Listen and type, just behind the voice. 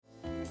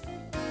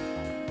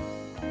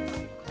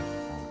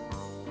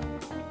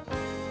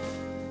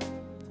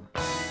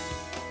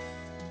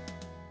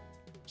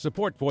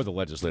Support for the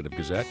Legislative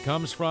Gazette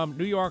comes from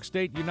New York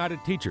State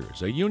United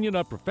Teachers, a union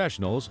of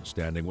professionals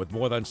standing with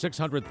more than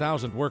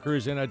 600,000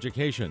 workers in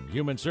education,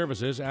 human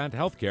services, and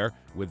healthcare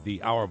with the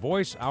Our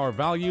Voice, Our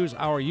Values,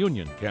 Our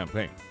Union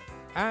campaign.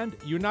 And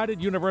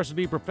United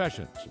University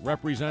Professions,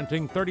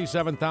 representing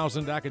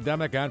 37,000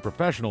 academic and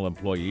professional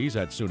employees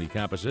at SUNY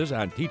campuses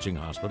and teaching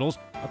hospitals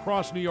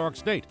across New York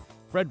State.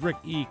 Frederick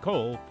E.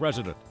 Cole,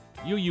 President.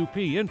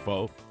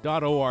 UUPinfo.org.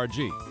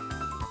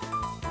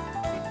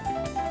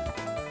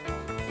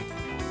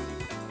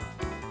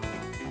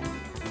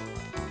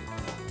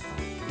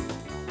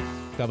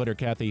 Governor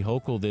Kathy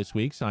Hochul this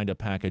week signed a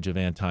package of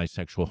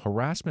anti-sexual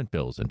harassment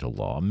bills into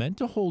law meant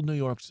to hold New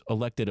York's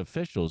elected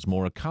officials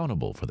more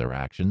accountable for their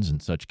actions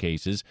in such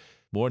cases.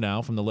 More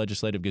now from the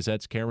Legislative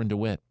Gazette's Karen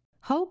DeWitt.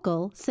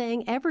 Hochul,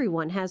 saying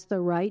everyone has the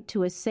right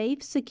to a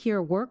safe,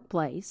 secure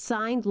workplace,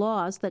 signed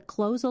laws that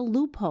close a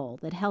loophole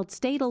that held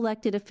state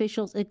elected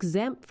officials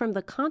exempt from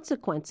the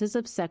consequences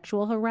of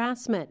sexual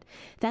harassment.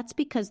 That's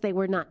because they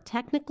were not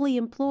technically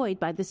employed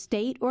by the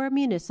state or a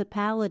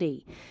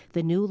municipality.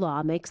 The new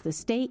law makes the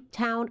state,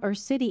 town, or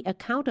city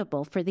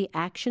accountable for the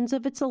actions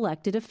of its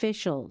elected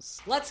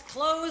officials. Let's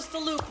close the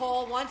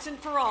loophole once and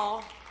for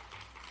all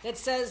that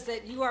says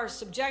that you are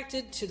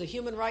subjected to the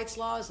human rights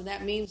laws, and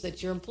that means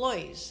that your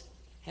employees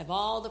have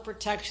all the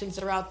protections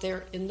that are out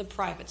there in the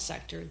private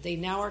sector. They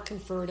now are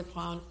conferred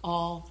upon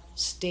all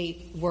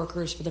state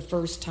workers for the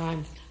first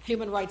time.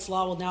 Human rights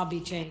law will now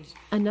be changed.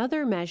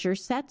 Another measure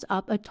sets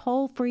up a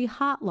toll-free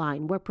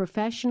hotline where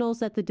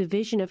professionals at the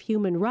Division of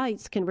Human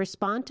Rights can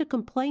respond to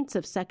complaints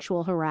of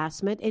sexual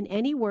harassment in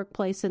any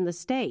workplace in the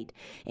state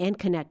and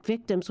connect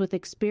victims with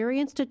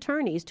experienced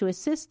attorneys to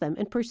assist them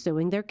in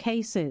pursuing their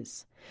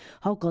cases.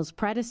 Hochul's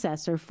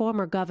predecessor,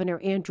 former Governor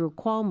Andrew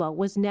Cuomo,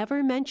 was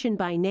never mentioned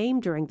by name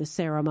during the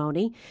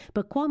ceremony,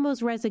 but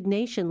Cuomo's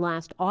resignation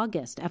last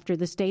August after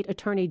the state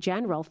attorney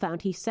general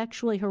found he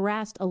sexually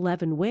harassed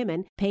 11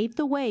 women paved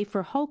the way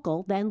for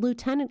Hochul, then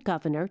lieutenant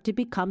governor, to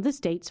become the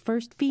state's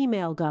first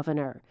female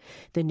governor.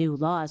 The new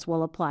laws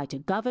will apply to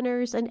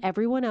governors and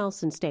everyone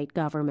else in state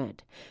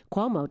government.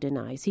 Cuomo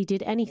denies he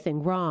did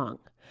anything wrong.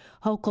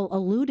 Hochul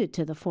alluded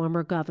to the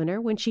former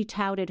governor when she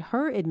touted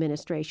her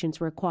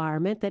administration's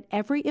requirement that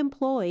every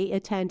employee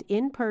attend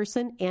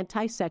in-person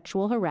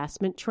anti-sexual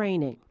harassment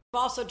training.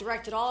 We've also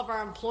directed all of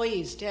our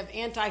employees to have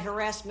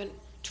anti-harassment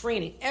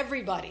training,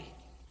 everybody.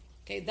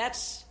 Okay, that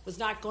was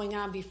not going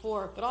on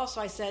before, but also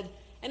I said,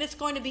 and it's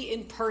going to be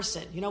in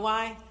person. You know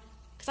why?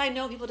 Because I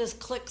know people just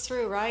click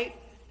through, right?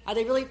 Are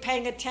they really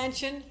paying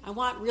attention? I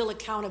want real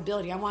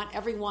accountability. I want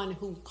everyone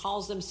who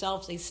calls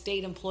themselves a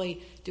state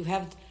employee to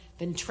have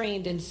been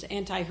trained in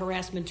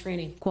anti-harassment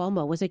training.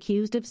 Cuomo was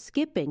accused of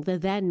skipping the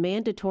then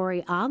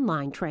mandatory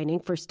online training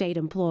for state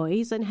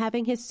employees and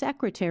having his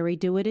secretary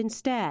do it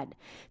instead.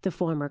 The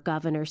former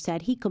governor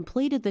said he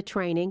completed the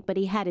training, but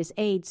he had his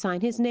aide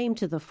sign his name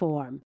to the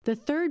form. The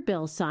third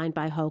bill signed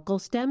by Hochul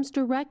stems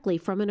directly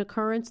from an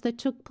occurrence that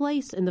took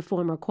place in the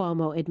former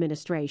Cuomo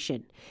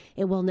administration.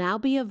 It will now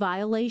be a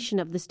violation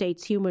of the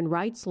state's human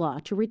rights law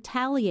to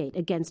retaliate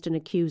against an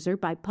accuser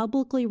by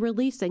publicly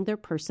releasing their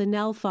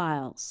personnel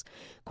files.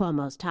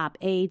 Cuomo's top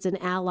aides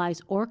and allies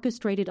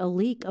orchestrated a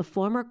leak of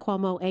former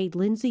Cuomo aide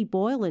Lindsey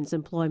Boylan's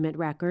employment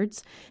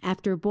records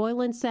after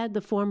Boylan said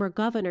the former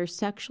governor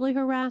sexually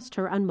harassed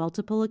her on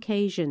multiple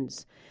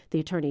occasions. The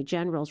Attorney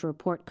General's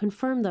report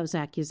confirmed those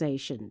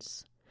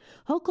accusations.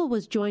 Hochul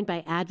was joined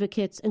by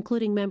advocates,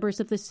 including members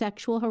of the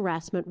Sexual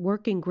Harassment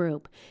Working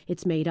Group.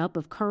 It's made up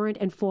of current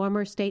and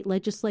former state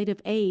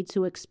legislative aides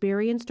who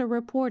experienced or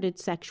reported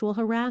sexual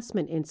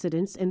harassment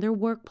incidents in their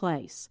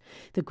workplace.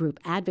 The group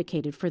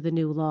advocated for the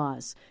new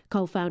laws.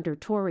 Co-founder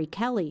Tori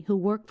Kelly, who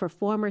worked for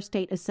former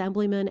state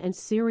assemblyman and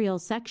serial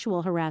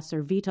sexual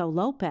harasser Vito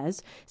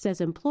Lopez,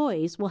 says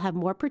employees will have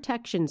more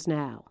protections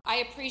now. I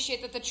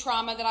appreciate that the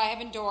trauma that I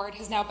have endured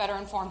has now better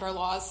informed our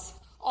laws.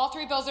 All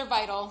three bills are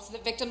vital so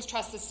that victims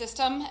trust the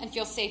system and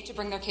feel safe to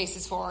bring their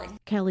cases forward.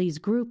 Kelly's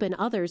group and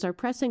others are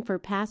pressing for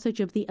passage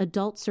of the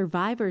Adult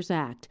Survivors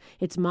Act.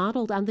 It's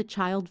modeled on the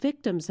Child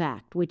Victims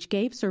Act, which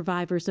gave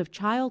survivors of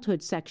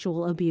childhood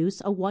sexual abuse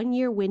a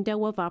one-year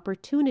window of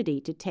opportunity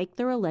to take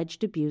their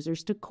alleged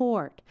abusers to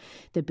court.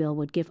 The bill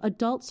would give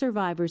adult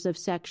survivors of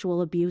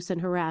sexual abuse and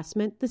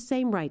harassment the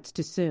same rights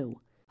to sue.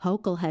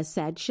 Hochul has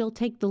said she'll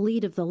take the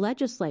lead of the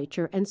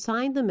legislature and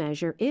sign the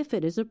measure if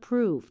it is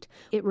approved.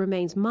 It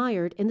remains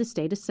mired in the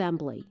state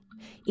assembly.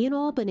 In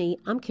Albany,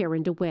 I'm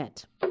Karen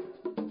DeWitt.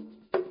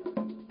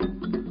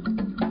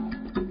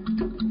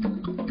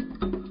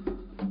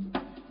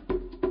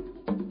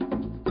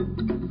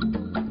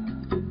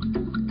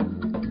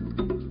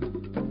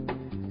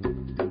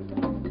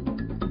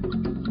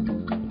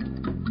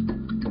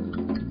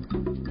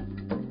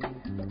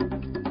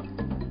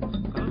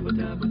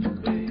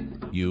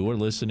 You are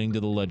listening to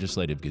the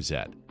Legislative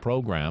Gazette,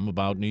 program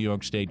about New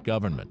York State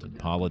government and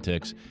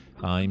politics.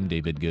 I'm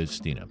David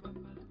Gustina.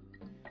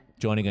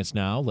 Joining us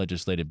now,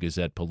 Legislative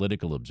Gazette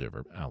political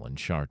observer Alan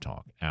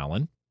Chartock.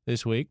 Alan?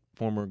 This week,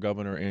 former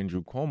Governor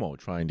Andrew Cuomo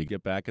trying to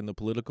get back in the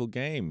political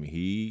game.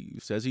 He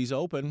says he's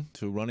open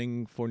to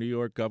running for New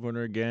York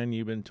governor again.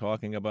 You've been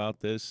talking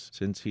about this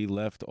since he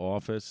left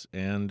office.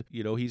 And,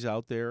 he's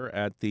out there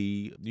at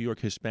the New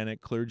York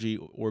Hispanic Clergy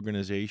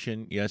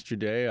Organization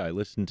yesterday. I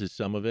listened to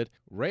some of it,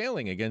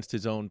 railing against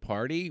his own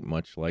party,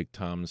 much like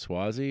Tom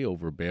Suozzi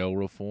over bail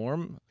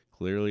reform.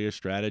 Clearly a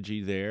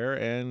strategy there.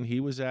 And he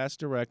was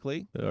asked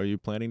directly, are you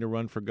planning to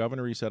run for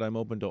governor? He said, I'm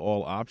open to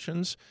all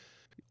options.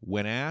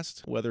 When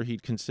asked whether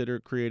he'd consider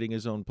creating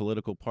his own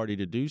political party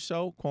to do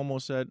so, Cuomo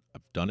said,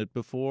 I've done it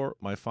before.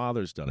 My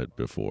father's done it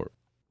before.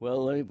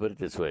 Well, let me put it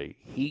this way.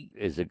 He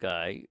is a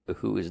guy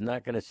who is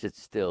not going to sit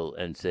still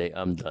and say,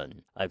 I'm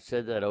done. I've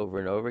said that over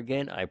and over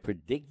again. I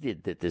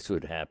predicted that this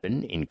would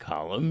happen in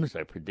columns.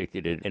 I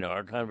predicted it in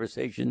our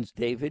conversations.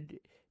 David,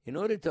 in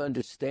order to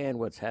understand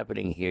what's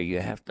happening here,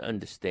 you have to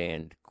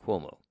understand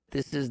Cuomo.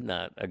 This is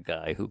not a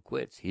guy who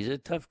quits. He's a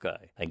tough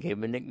guy. I gave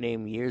him a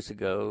nickname years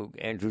ago,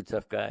 Andrew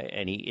Tough Guy,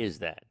 and he is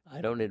that. I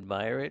don't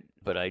admire it,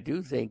 but I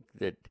do think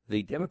that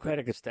the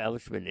Democratic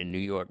establishment in New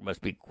York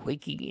must be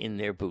quaking in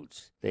their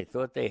boots. They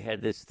thought they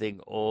had this thing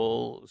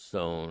all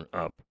sewn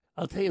up.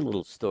 I'll tell you a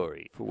little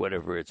story for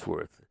whatever it's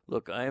worth.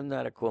 Look, I am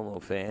not a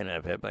Cuomo fan.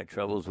 I've had my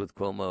troubles with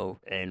Cuomo,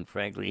 and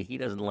frankly, he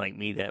doesn't like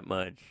me that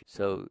much,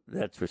 so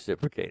that's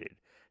reciprocated.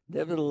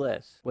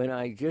 Nevertheless, when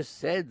I just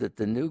said that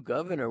the new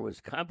governor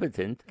was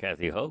competent,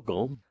 Kathy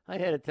Hochul, I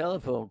had a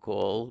telephone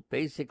call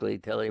basically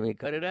telling me,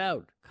 cut it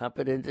out.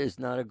 Competent is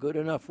not a good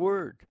enough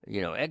word.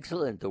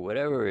 Excellent or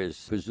whatever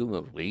is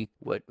presumably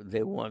what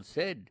they once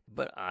said.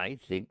 But I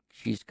think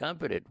she's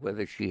competent.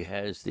 Whether she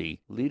has the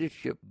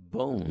leadership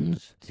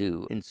bones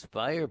to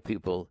inspire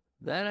people,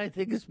 that I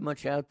think is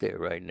much out there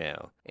right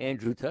now.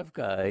 Andrew Tough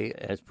Guy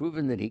has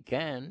proven that he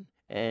can.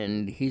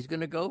 And he's going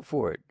to go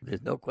for it.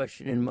 There's no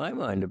question in my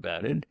mind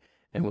about it,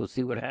 and we'll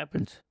see what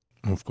happens.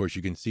 Of course,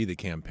 you can see the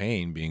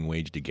campaign being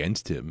waged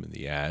against him in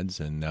the ads,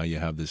 and now you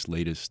have this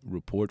latest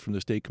report from the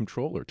state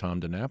comptroller,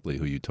 Tom DiNapoli,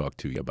 who you talked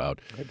to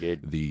about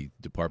the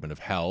Department of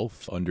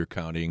Health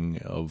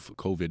undercounting of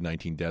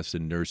COVID-19 deaths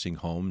in nursing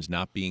homes,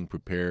 not being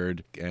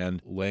prepared,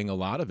 and laying a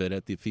lot of it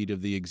at the feet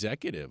of the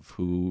executive,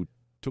 who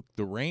took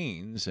the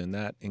reins, and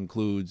that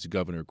includes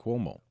Governor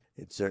Cuomo.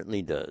 It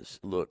certainly does.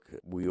 Look,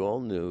 we all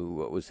knew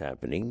what was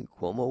happening.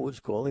 Cuomo was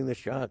calling the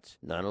shots,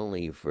 not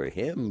only for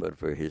him, but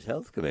for his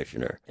health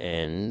commissioner.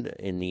 And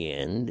in the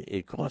end,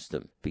 it cost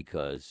him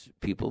because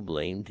people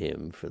blamed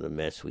him for the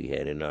mess we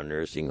had in our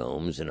nursing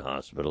homes and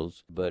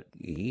hospitals. But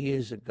he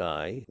is a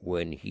guy,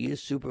 when he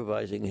is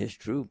supervising his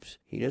troops,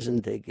 he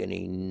doesn't take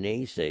any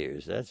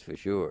naysayers, that's for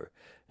sure.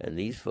 And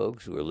these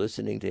folks were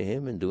listening to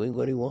him and doing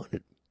what he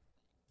wanted.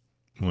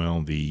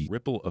 Well, the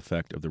ripple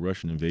effect of the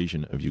Russian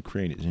invasion of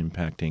Ukraine is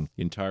impacting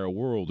the entire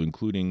world,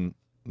 including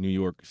New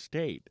York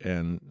State,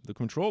 and the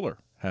comptroller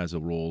has a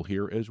role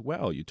here as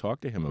well. You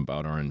talked to him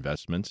about our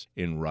investments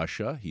in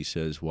Russia. He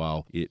says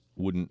while it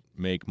wouldn't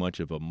make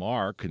much of a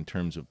mark in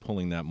terms of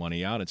pulling that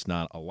money out, it's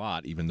not a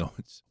lot, even though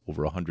it's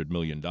over $100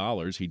 million.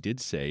 He did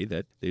say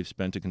that they've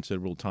spent a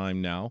considerable time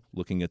now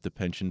looking at the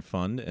pension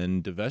fund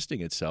and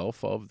divesting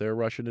itself of their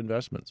Russian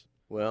investments.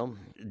 Well,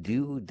 do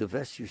you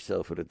divest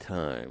yourself at a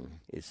time?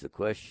 It's the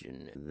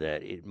question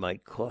that it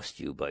might cost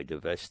you by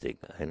divesting.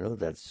 I know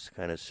that's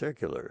kind of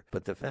circular,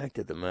 but the fact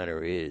of the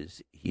matter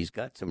is he's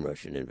got some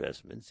Russian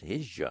investments.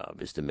 His job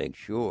is to make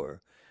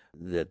sure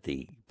that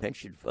the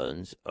pension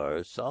funds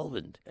are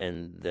solvent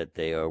and that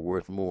they are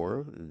worth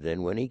more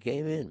than when he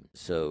came in.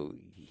 So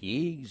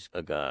he's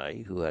a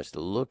guy who has to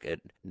look at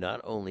not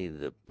only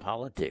the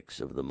politics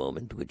of the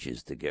moment, which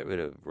is to get rid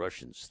of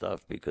Russian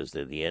stuff because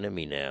they're the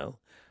enemy now,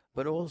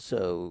 but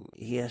also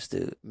he has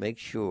to make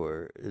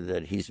sure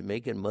that he's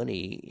making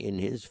money in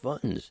his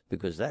funds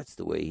because that's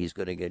the way he's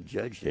going to get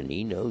judged, and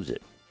he knows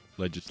it.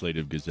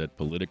 Legislative Gazette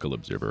political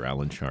observer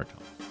Alan Chartow.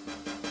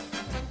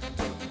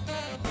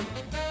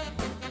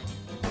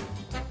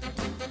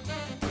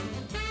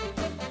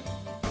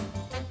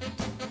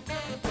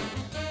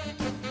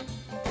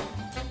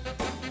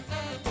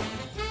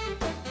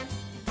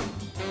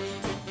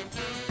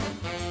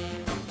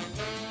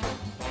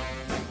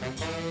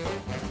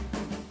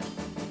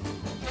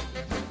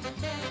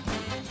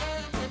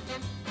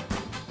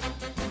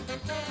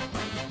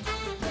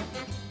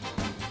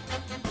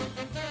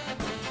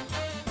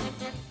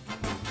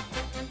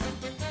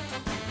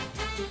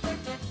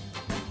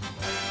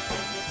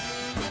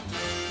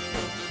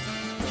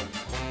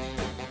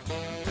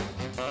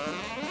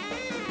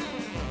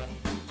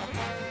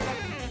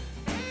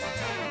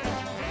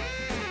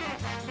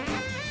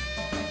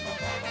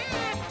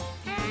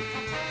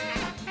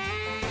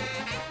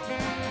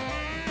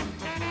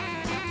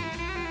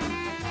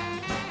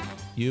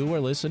 You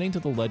are listening to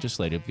the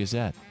Legislative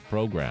Gazette,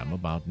 program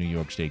about New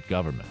York State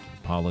government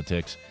and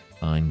politics.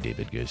 I'm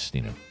David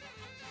Gustino.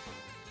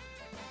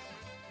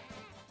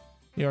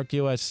 New York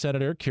U.S.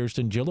 Senator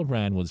Kirsten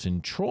Gillibrand was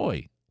in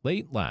Troy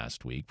late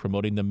last week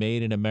promoting the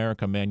Made in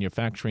America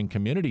Manufacturing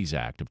Communities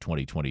Act of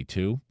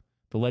 2022.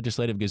 The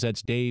Legislative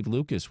Gazette's Dave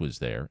Lucas was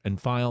there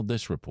and filed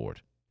this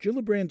report.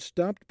 Gillibrand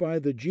stopped by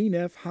the Gene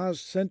F. Haas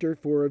Center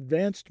for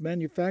Advanced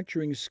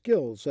Manufacturing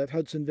Skills at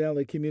Hudson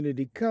Valley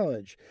Community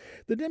College.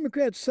 The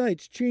Democrat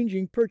cites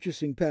changing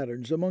purchasing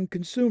patterns among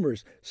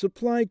consumers,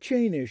 supply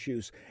chain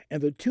issues,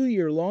 and the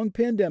 2-year-long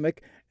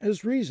pandemic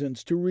as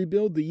reasons to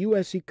rebuild the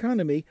U.S.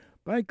 economy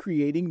by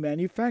creating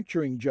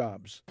manufacturing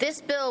jobs. This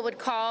bill would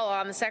call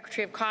on the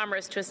Secretary of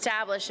Commerce to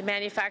establish a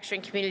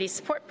manufacturing community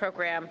support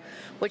program,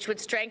 which would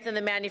strengthen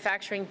the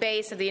manufacturing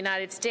base of the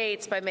United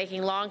States by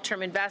making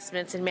long-term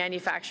investments in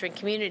manufacturing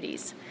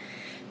communities.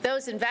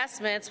 Those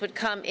investments would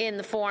come in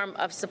the form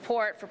of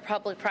support for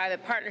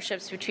public-private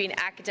partnerships between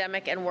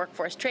academic and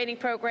workforce training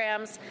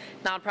programs,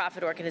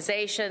 nonprofit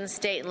organizations,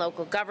 state and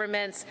local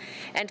governments,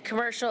 and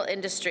commercial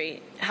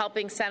industry,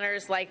 helping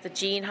centers like the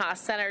Gene Haas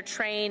Center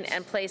train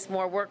and place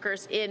more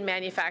workers in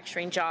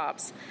manufacturing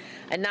jobs.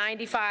 A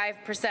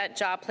 95%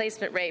 job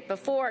placement rate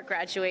before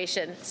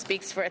graduation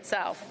speaks for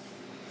itself.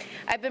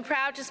 I've been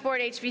proud to support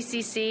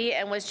HVCC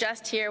and was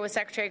just here with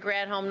Secretary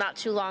Granholm not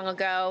too long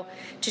ago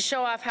to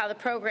show off how the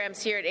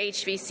programs here at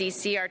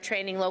HVCC are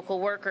training local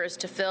workers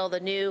to fill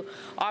the new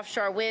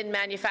offshore wind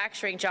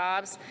manufacturing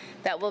jobs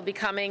that will be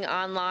coming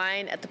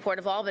online at the Port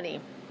of Albany.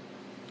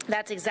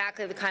 That's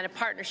exactly the kind of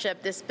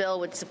partnership this bill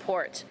would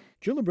support.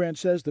 Gillibrand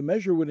says the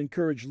measure would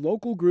encourage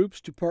local groups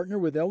to partner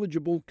with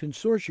eligible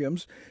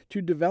consortiums to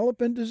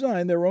develop and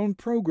design their own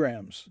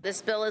programs.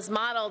 This bill is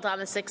modeled on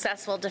the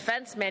successful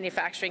Defense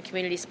Manufacturing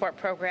Community Support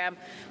Program,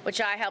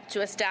 which I helped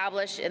to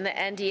establish in the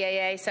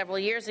NDAA several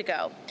years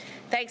ago.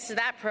 Thanks to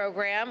that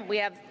program, we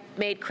have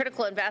made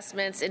critical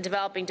investments in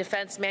developing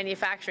defense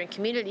manufacturing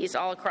communities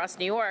all across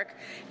New York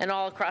and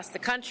all across the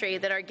country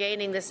that are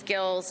gaining the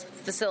skills,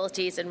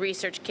 facilities, and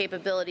research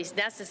capabilities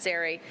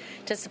necessary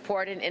to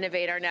support and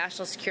innovate our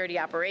national security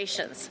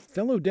operations.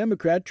 Fellow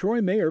Democrat Troy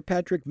Mayor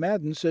Patrick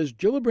Madden says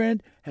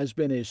Gillibrand has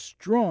been a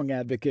strong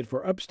advocate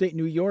for upstate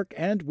New York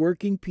and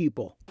working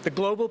people. The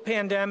global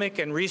pandemic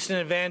and recent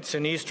events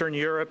in Eastern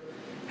Europe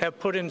have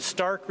put in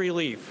stark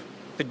relief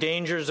the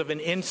dangers of an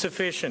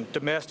insufficient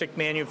domestic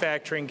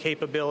manufacturing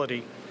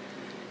capability.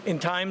 In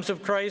times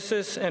of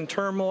crisis and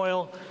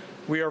turmoil,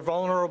 we are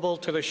vulnerable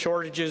to the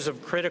shortages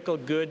of critical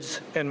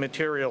goods and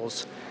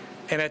materials,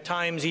 and at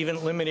times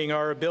even limiting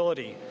our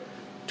ability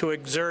to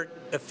exert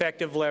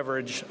effective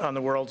leverage on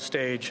the world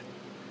stage.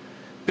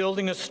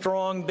 Building a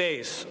strong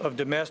base of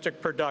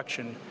domestic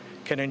production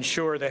can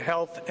ensure the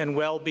health and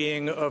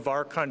well-being of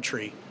our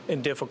country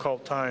in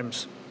difficult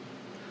times.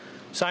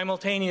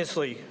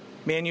 Simultaneously,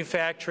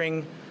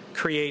 manufacturing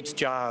creates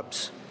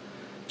jobs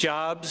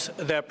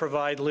that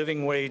provide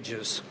living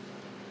wages,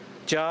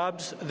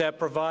 jobs that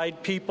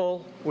provide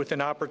people with an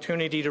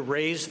opportunity to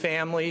raise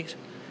families,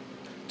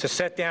 to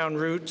set down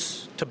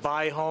roots, to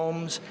buy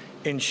homes,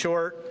 in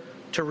short,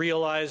 to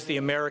realize the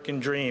American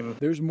dream.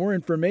 There's more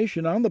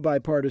information on the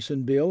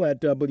bipartisan bill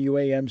at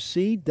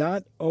wamc.org.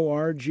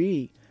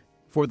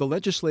 For the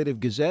Legislative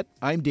Gazette,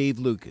 I'm Dave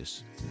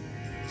Lucas.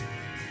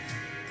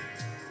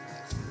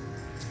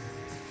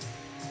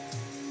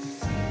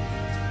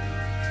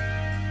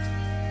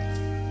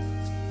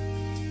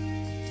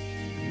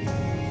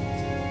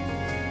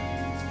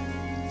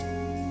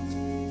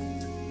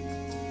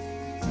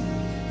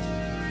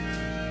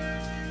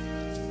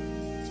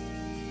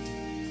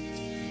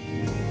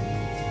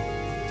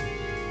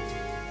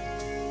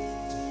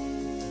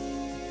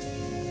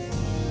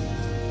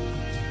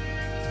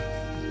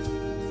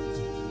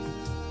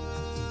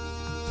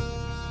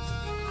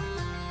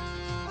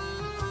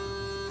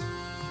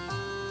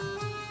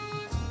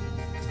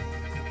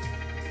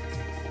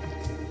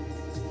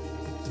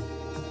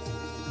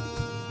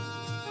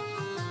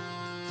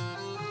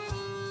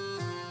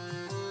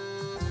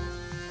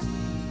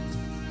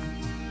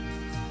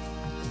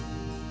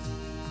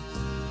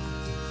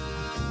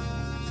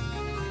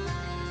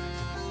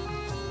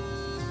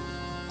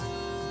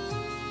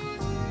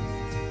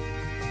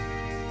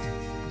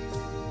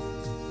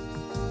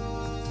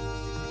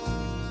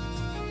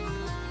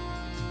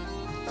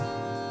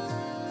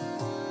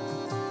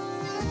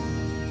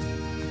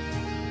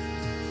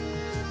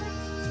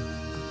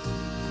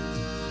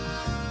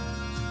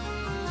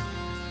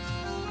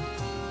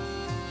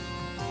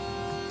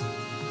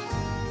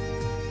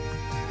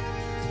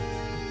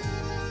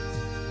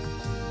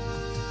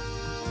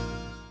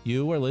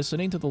 You are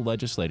listening to the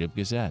Legislative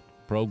Gazette,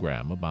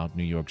 program about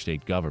New York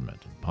State government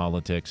and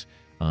politics.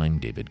 I'm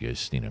David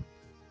Gustina.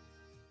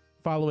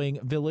 Following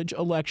village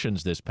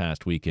elections this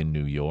past week in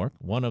New York,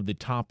 one of the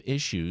top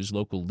issues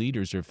local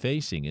leaders are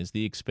facing is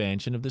the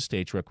expansion of the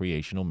state's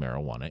recreational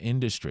marijuana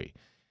industry.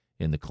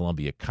 In the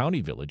Columbia County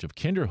village of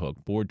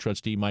Kinderhook, Board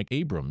Trustee Mike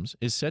Abrams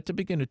is set to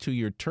begin a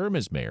 2-year term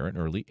as mayor in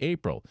early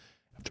April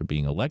after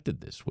being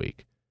elected this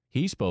week.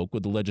 He spoke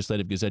with the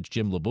Legislative Gazette's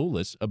Jim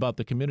Laboulis about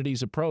the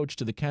community's approach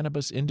to the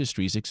cannabis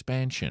industry's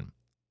expansion.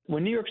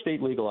 When New York State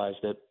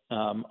legalized it,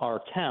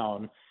 our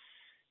town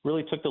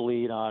really took the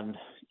lead on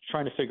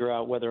trying to figure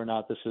out whether or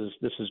not this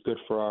is good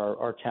for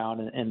our town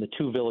and the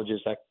two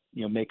villages that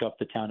make up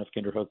the town of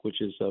Kinderhook,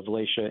 which is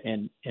Valencia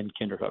and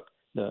Kinderhook,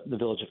 the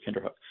village of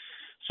Kinderhook.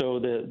 So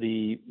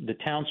the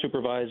town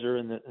supervisor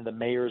and the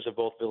mayors of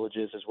both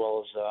villages, as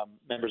well as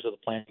members of the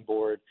planning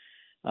board,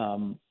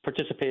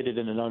 participated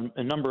in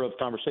a number of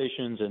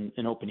conversations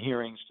and open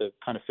hearings to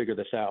kind of figure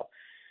this out.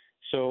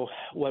 So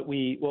what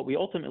we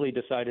ultimately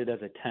decided as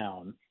a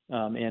town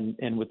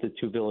and with the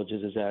two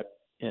villages is that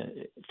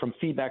from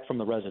feedback from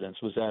the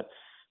residents was that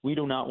we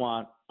do not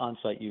want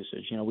on-site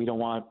usage. We don't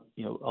want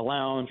a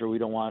lounge, or we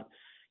don't want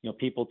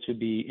people to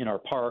be in our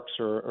parks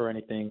or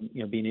anything,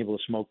 being able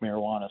to smoke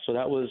marijuana. So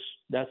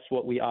that's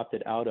what we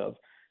opted out of.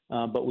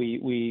 But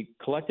we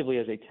collectively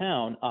as a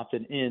town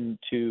opted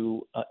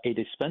into a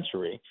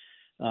dispensary.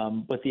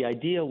 But the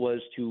idea was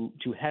to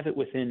have it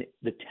within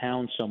the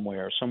town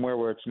somewhere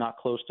where it's not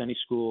close to any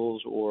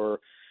schools or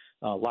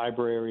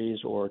libraries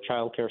or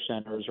childcare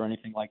centers or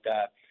anything like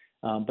that,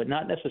 but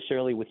not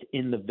necessarily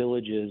within the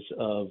villages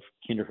of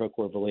Kinderhook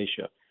or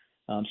Valencia.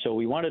 So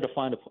we wanted to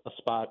find a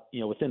spot,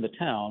 within the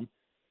town,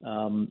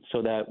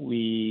 so that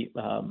we,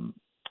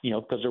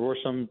 because there were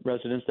some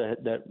residents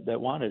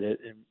that wanted it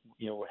and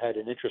had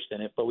an interest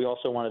in it, but we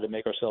also wanted to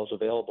make ourselves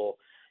available,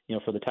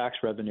 for the tax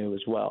revenue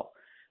as well.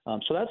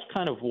 So that's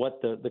kind of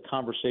what the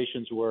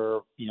conversations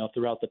were,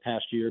 throughout the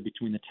past year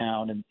between the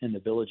town and the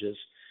villages.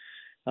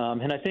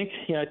 And I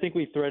think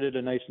we threaded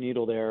a nice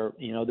needle there.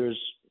 There's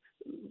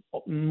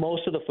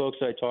most of the folks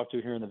that I talk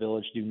to here in the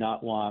village do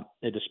not want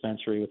a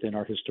dispensary within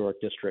our historic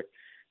district.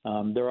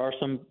 There are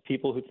some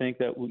people who think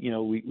that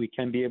we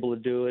can be able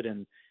to do it,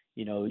 and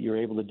you're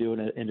able to do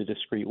it in a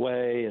discreet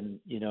way, and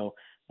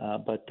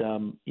but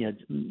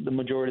the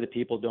majority of the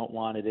people don't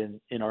want it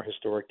in our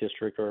historic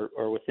district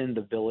or within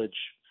the village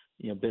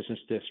business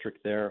district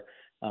there.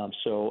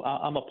 So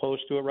I'm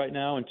opposed to it right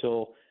now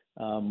until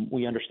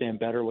we understand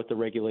better what the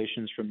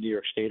regulations from New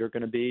York State are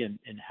going to be and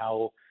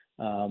how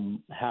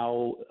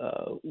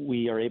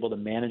we are able to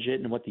manage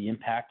it and what the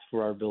impact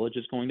for our village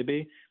is going to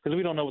be, because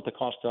we don't know what the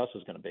cost to us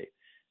is going to be.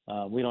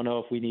 We don't know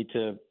if we need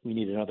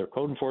another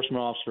code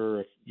enforcement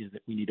officer, if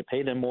we need to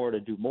pay them more to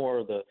do more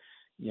of the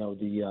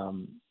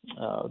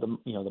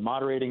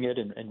moderating it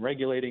and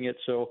regulating it.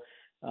 So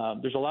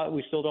there's a lot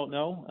we still don't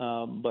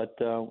know, but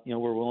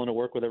we're willing to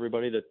work with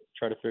everybody to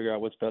try to figure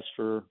out what's best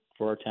for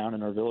our town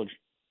and our village.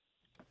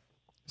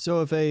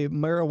 So if a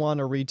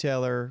marijuana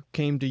retailer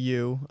came to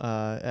you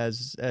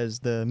as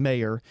the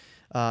mayor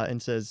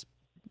and says,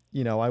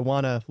 I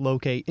want to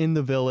locate in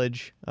the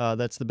village,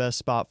 that's the best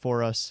spot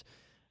for us,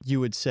 you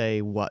would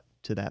say what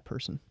to that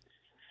person?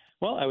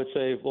 Well, I would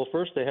say,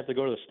 first they have to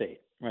go to the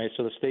state, right?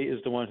 So the state is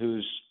the one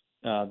who's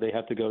they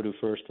have to go to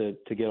first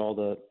to get all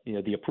the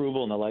the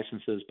approval and the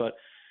licenses. But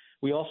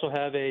we also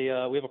have we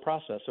have a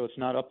process, so it's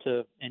not up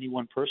to any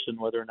one person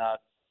whether or not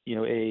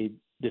a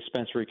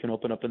dispensary can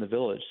open up in the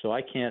village. So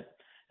I can't,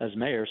 as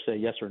mayor, say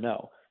yes or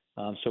no.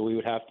 So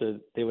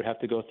they would have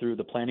to go through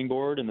the planning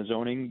board and the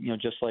zoning,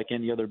 just like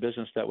any other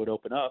business that would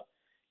open up,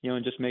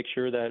 and just make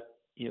sure that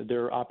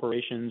their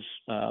operations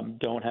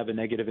don't have a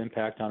negative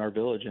impact on our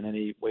village in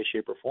any way,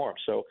 shape, or form.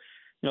 So,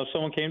 if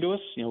someone came to us,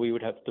 we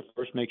would have to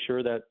first make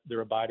sure that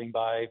they're abiding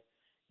by,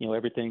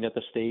 everything that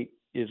the state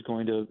is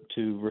going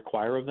to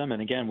require of them.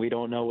 And again, we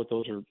don't know what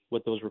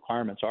those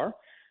requirements are.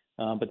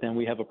 But then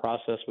we have a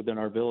process within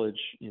our village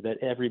that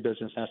every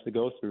business has to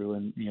go through,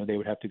 and they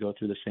would have to go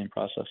through the same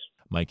process.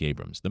 Mike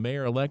Abrams, the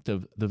mayor-elect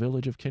of the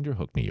village of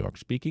Kinderhook, New York,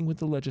 speaking with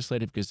the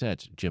Legislative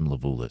Gazette's Jim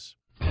Levulis.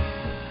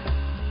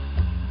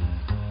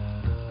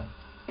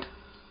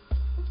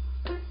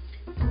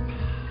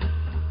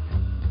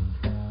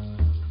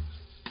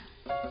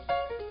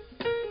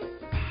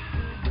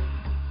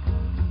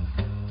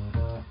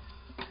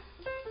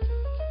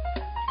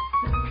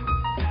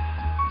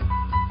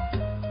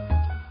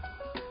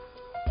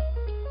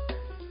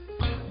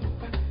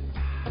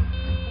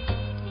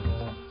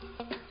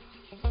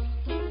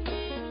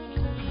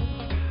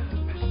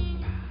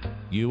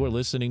 You are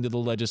listening to the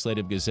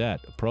Legislative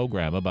Gazette, a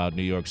program about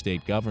New York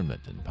State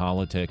government and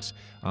politics.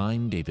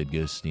 I'm David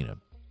Gustina.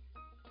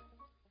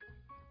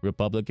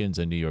 Republicans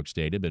in New York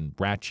State have been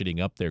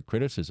ratcheting up their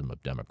criticism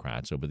of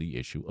Democrats over the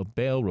issue of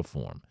bail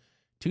reform.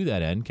 To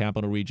that end,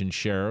 Capital Region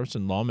sheriffs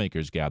and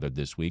lawmakers gathered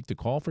this week to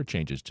call for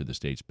changes to the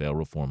state's bail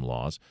reform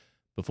laws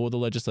before the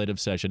legislative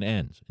session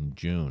ends in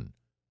June.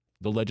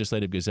 The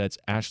Legislative Gazette's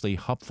Ashley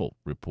Hochul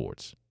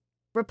reports.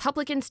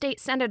 Republican State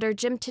Senator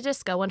Jim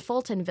Tedisco in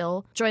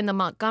Fultonville joined the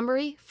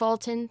Montgomery,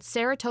 Fulton,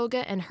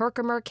 Saratoga, and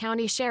Herkimer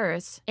County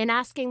sheriffs in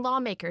asking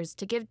lawmakers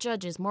to give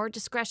judges more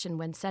discretion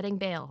when setting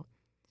bail.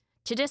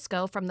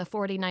 Tedisco from the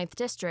 49th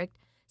District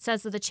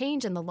says that the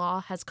change in the law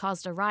has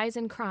caused a rise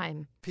in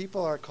crime.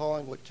 People are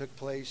calling what took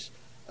place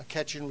a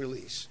catch and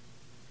release,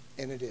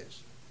 and it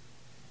is.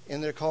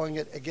 And they're calling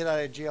it a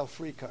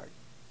get-out-of-jail-free card,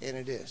 and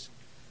it is.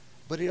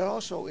 But it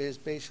also is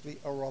basically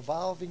a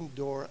revolving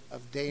door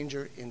of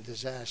danger and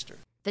disaster.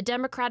 The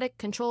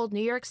Democratic-controlled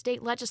New York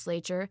State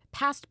Legislature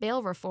passed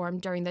bail reform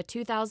during the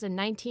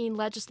 2019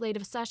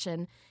 legislative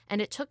session, and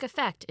it took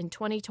effect in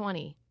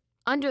 2020.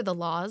 Under the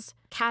laws,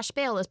 cash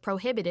bail is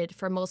prohibited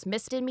for most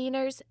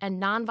misdemeanors and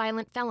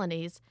nonviolent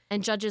felonies,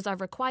 and judges are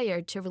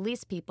required to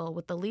release people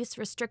with the least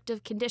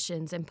restrictive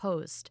conditions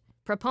imposed.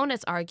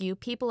 Proponents argue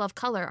people of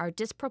color are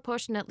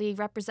disproportionately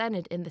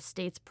represented in the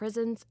state's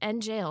prisons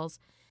and jails,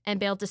 and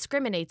bail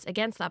discriminates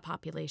against that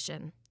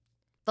population.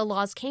 The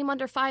laws came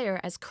under fire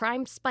as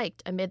crime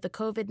spiked amid the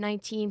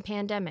COVID-19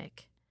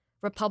 pandemic.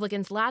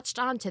 Republicans latched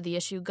on to the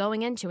issue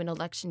going into an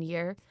election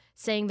year,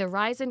 saying the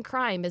rise in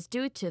crime is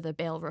due to the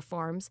bail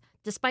reforms,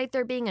 despite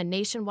there being a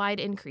nationwide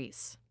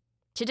increase.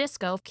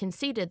 Tedisco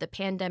conceded the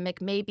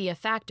pandemic may be a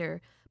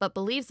factor, but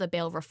believes the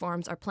bail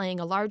reforms are playing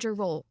a larger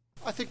role.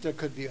 I think there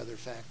could be other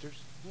factors.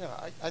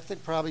 Yeah, I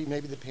think probably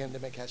maybe the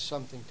pandemic has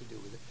something to do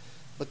with it.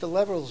 But the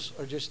levels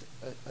are just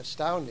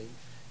astounding.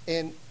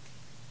 And,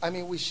 I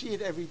mean, we see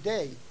it every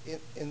day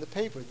in the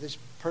paper. This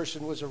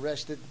person was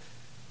arrested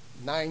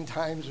 9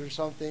 times or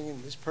something,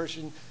 and this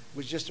person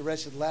was just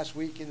arrested last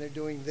week and they're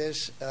doing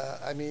this.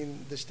 I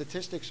mean, the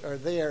statistics are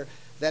there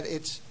that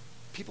it's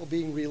people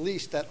being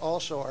released that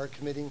also are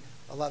committing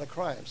a lot of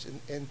crimes.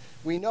 And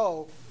we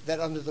know that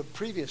under the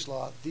previous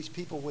law, these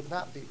people would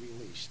not be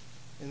released,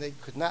 and they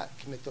could not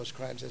commit those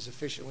crimes as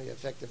efficiently,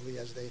 effectively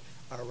as they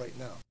are right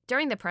now.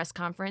 During the press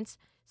conference,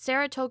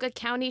 Saratoga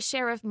County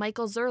Sheriff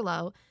Michael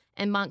Zerlo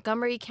and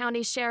Montgomery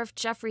County Sheriff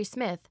Jeffrey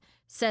Smith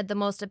said the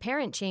most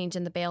apparent change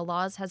in the bail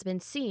laws has been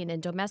seen in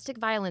domestic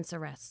violence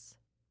arrests.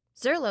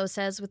 Zerlo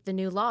says with the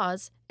new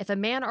laws, if a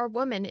man or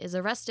woman is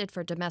arrested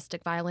for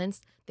domestic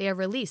violence, they are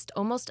released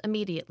almost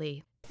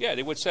immediately. Yeah,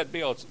 they would set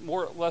bail. It's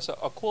more or less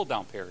a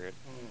cool-down period.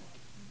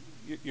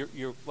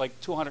 You're like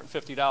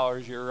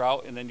 $250, you're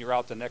out, and then you're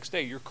out the next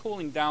day. You're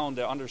cooling down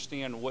to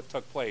understand what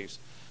took place.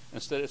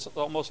 Instead, it's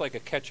almost like a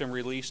catch and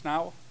release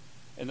now,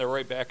 and they're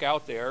right back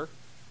out there,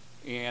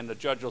 and the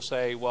judge will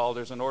say, well,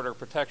 there's an order of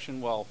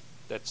protection. Well,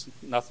 that's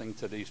nothing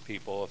to these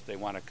people if they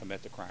want to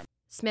commit the crime.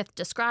 Smith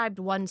described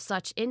one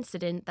such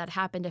incident that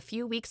happened a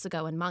few weeks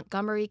ago in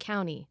Montgomery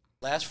County.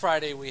 Last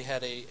Friday, we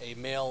had a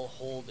male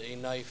hold a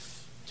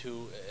knife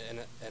to an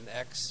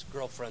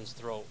ex-girlfriend's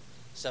throat,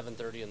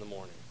 7:30 in the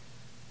morning.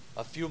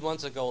 A few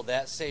months ago,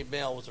 that same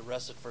male was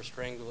arrested for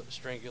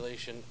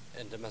strangulation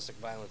and domestic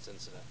violence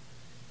incident.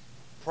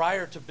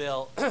 Prior to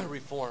bail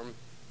reform,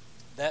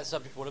 that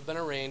subject would have been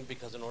arraigned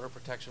because an order of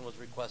protection was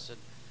requested.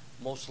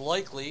 Most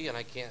likely, and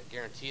I can't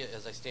guarantee it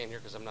as I stand here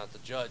because I'm not the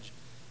judge,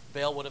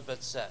 bail would have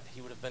been set.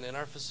 He would have been in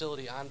our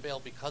facility on bail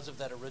because of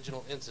that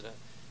original incident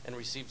and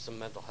received some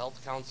mental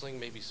health counseling,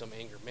 maybe some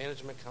anger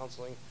management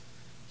counseling.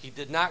 He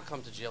did not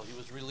come to jail. He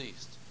was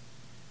released.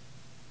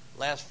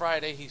 Last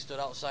Friday, he stood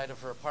outside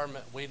of her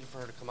apartment, waited for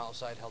her to come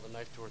outside, held a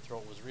knife to her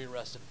throat, was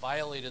rearrested,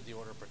 violated the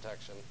order of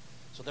protection.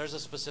 So there's a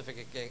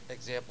specific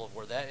example of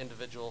where that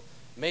individual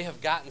may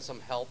have gotten some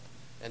help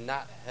and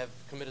not have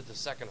committed the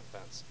second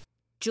offense.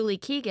 Julie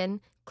Keegan,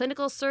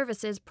 Clinical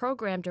Services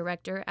Program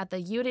Director at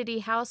the Unity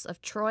House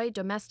of Troy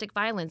Domestic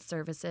Violence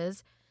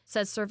Services,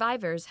 says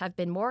survivors have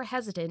been more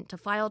hesitant to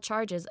file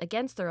charges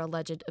against their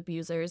alleged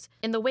abusers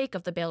in the wake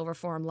of the bail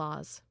reform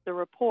laws. The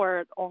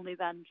report only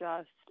then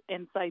just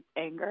incites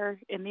anger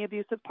in the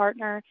abusive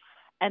partner,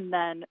 and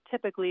then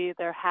typically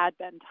there had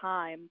been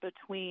time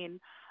between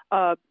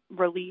a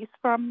release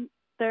from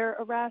their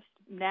arrest.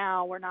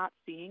 Now we're not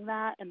seeing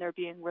that, and they're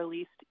being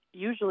released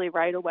usually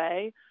right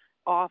away,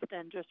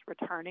 often just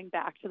returning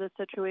back to the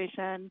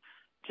situation,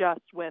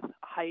 just with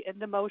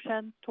heightened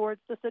emotions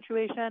towards the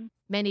situation.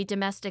 Many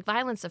domestic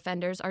violence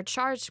offenders are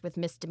charged with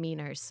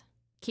misdemeanors.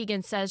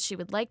 Keegan says she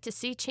would like to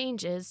see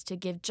changes to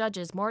give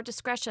judges more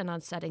discretion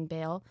on setting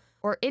bail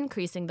or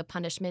increasing the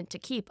punishment to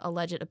keep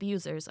alleged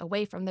abusers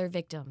away from their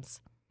victims.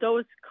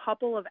 Those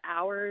couple of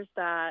hours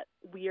that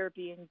we are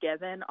being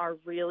given are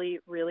really,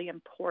 really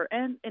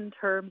important in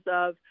terms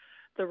of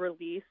the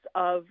release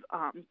of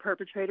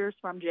perpetrators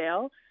from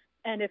jail.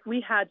 And if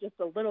we had just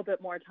a little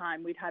bit more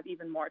time, we'd have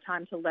even more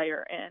time to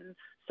layer in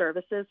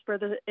services for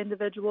the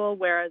individual,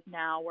 whereas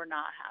now we're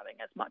not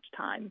having as much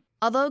time.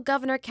 Although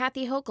Governor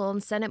Kathy Hochul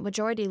and Senate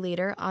Majority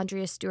Leader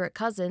Andrea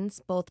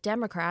Stewart-Cousins, both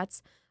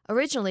Democrats,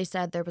 originally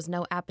said there was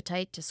no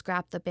appetite to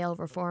scrap the bail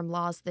reform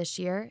laws this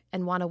year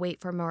and want to wait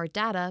for more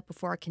data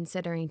before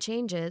considering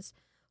changes,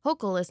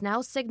 Hochul is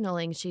now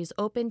signaling she's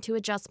open to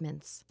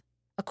adjustments.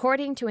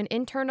 According to an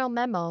internal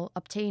memo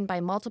obtained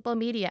by multiple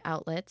media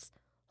outlets,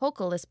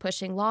 Hochul is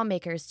pushing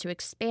lawmakers to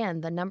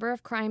expand the number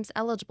of crimes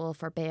eligible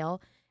for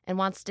bail and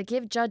wants to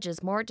give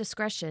judges more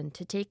discretion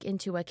to take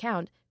into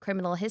account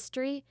criminal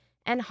history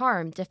and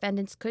harm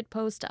defendants could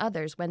pose to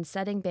others when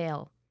setting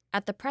bail.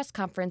 At the press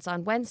conference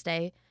on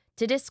Wednesday,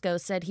 Tedisco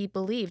said he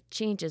believed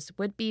changes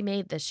would be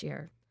made this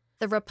year.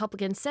 The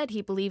Republican said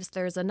he believes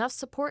there is enough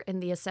support in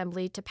the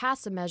Assembly to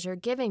pass a measure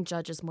giving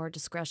judges more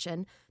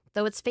discretion,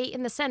 though its fate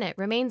in the Senate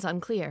remains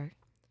unclear.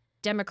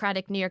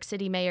 Democratic New York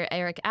City Mayor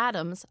Eric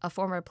Adams, a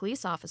former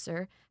police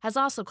officer, has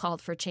also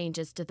called for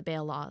changes to the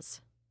bail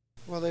laws.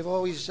 Well,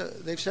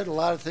 they've said a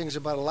lot of things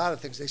about a lot of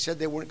things. They said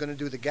they weren't going to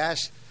do the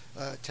gas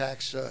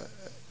tax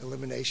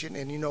elimination,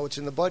 and it's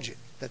in the budget,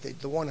 that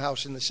the one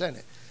house in the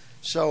Senate.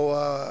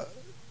 So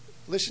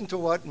listen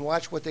to and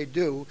watch what they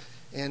do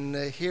and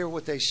hear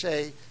what they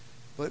say,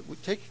 but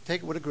take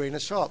it with a grain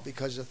of salt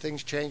because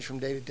things change from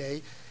day to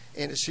day,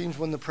 and it seems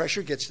when the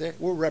pressure gets there,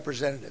 we're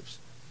representatives.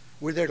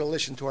 We're there to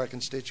listen to our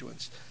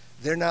constituents.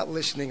 they're not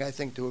listening, I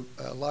think, to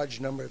a large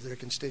number of their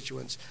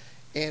constituents.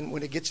 And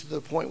when it gets to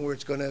the point where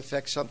it's going to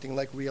affect something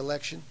like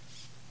re-election,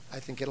 I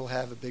think it'll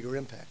have a bigger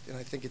impact. And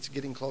I think it's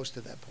getting close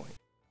to that point.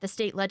 The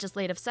state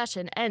legislative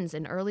session ends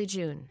in early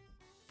June.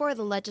 For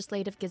the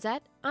Legislative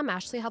Gazette, I'm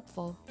Ashley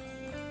Hupful.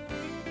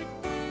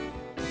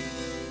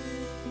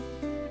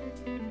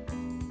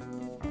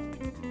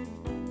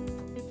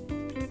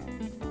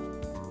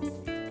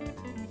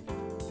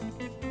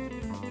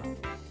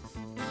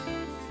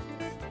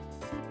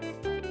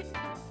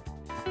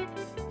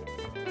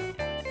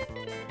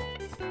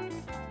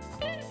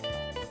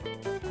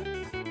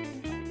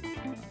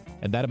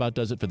 And that about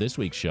does it for this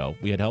week's show.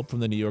 We had help from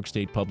the New York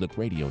State Public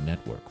Radio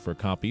Network. For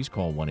copies,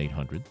 call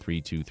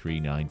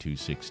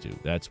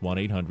 1-800-323-9262. That's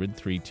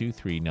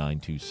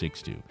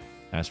 1-800-323-9262.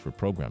 Ask for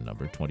program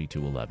number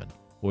 2211.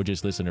 Or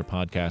just listen or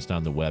podcast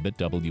on the web at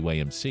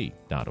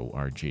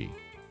WAMC.org.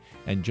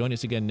 And join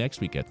us again next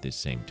week at this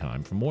same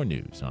time for more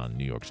news on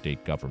New York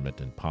State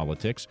government and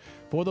politics.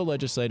 For the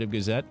Legislative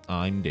Gazette,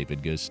 I'm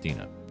David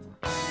Gustina.